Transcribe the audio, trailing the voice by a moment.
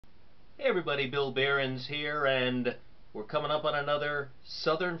Hey everybody, Bill Behrens here, and we're coming up on another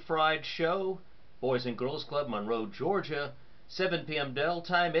Southern Fried show, Boys and Girls Club, Monroe, Georgia, 7 p.m.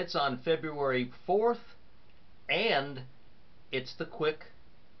 Belltime. It's on February 4th, and it's the quick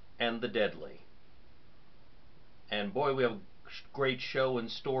and the deadly. And boy, we have a great show in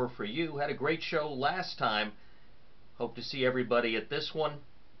store for you. Had a great show last time. Hope to see everybody at this one.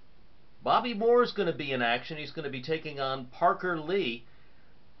 Bobby Moore's going to be in action. He's going to be taking on Parker Lee.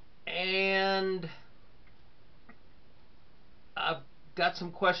 And I've got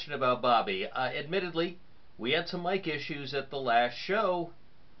some question about Bobby. Admittedly, we had some mic issues at the last show,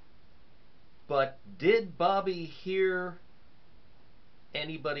 but did Bobby hear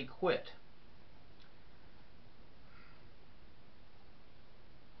anybody quit?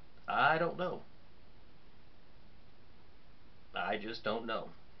 I don't know. I just don't know.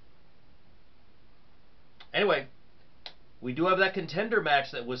 Anyway, we do have that contender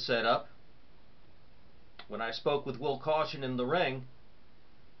match that was set up. When I spoke with Will Kaution in the ring,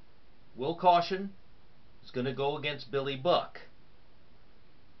 Will Kaution is going to go against Billy Buck.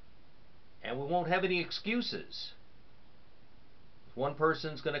 And we won't have any excuses. One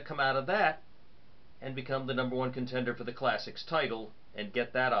person's going to come out of that and become the #1 contender for the Classics title and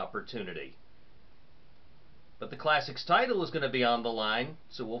get that opportunity. But the Classics title is going to be on the line,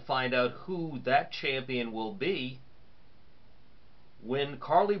 so we'll find out who that champion will be when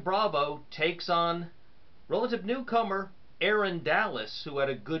Carlie Bravo takes on relative newcomer Aaron Dallas, who had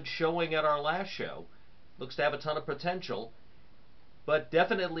a good showing at our last show. Looks to have a ton of potential, but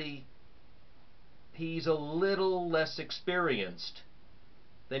definitely he's a little less experienced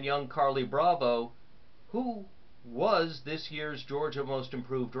than young Carlie Bravo, who was this year's Georgia Most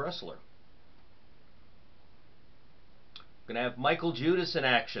Improved Wrestler. We're going to have Michael Judas in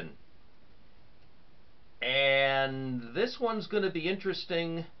action. And this one's going to be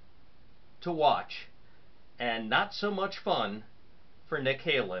interesting to watch, and not so much fun for Nick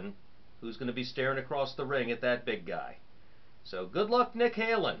Halen, who's going to be staring across the ring at that big guy. So good luck, Nick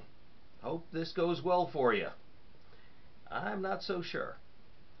Halen. Hope this goes well for you. I'm not so sure.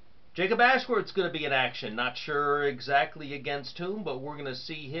 Jacob Ashworth's going to be in action. Not sure exactly against whom, but we're going to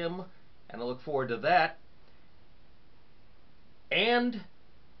see him, and I look forward to that. And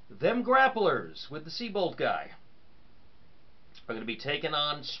them Grapplers with the Seabolt guy are going to be taking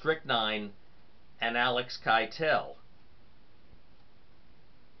on Stryknyn and Alex Kytell.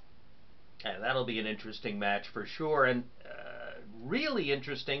 And that'll be an interesting match for sure, and really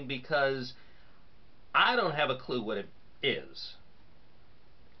interesting because I don't have a clue what it is.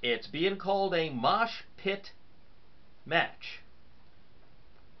 It's being called a mosh pit match.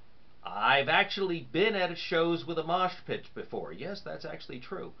 I've actually been at shows with a mosh pit before. Yes, that's actually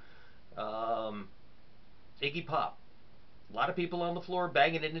true. Iggy Pop. A lot of people on the floor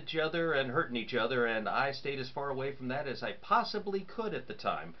banging into each other and hurting each other, and I stayed as far away from that as I possibly could at the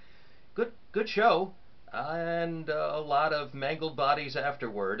time. Good show, and a lot of mangled bodies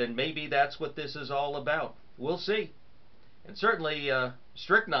afterward, and maybe that's what this is all about. We'll see. And certainly,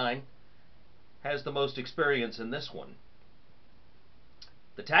 Stryknyn has the most experience in this one.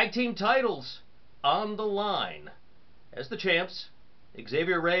 The tag team titles on the line. As the champs,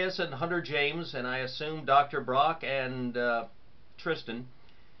 Xavier, Reyes, and Hunter James, and I assume Dr. Brock and Tristan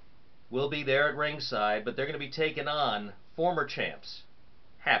will be there at ringside, but they're going to be taking on former champs,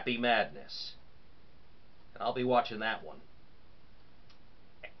 Happy Madness. And I'll be watching that one.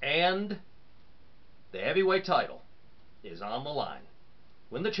 And the heavyweight title is on the line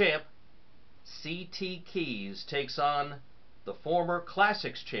when the champ, CT Keys, takes on the former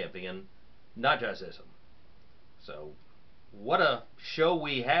Classics champion, Najasism. So, what a show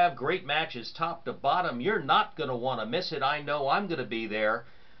we have. Great matches top to bottom. You're not going to want to miss it. I know I'm going to be there.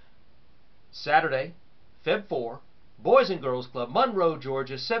 Saturday, Feb 4, Boys and Girls Club, Monroe,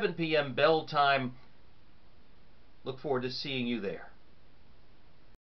 Georgia, 7 p.m. Belltime. Look forward to seeing you there.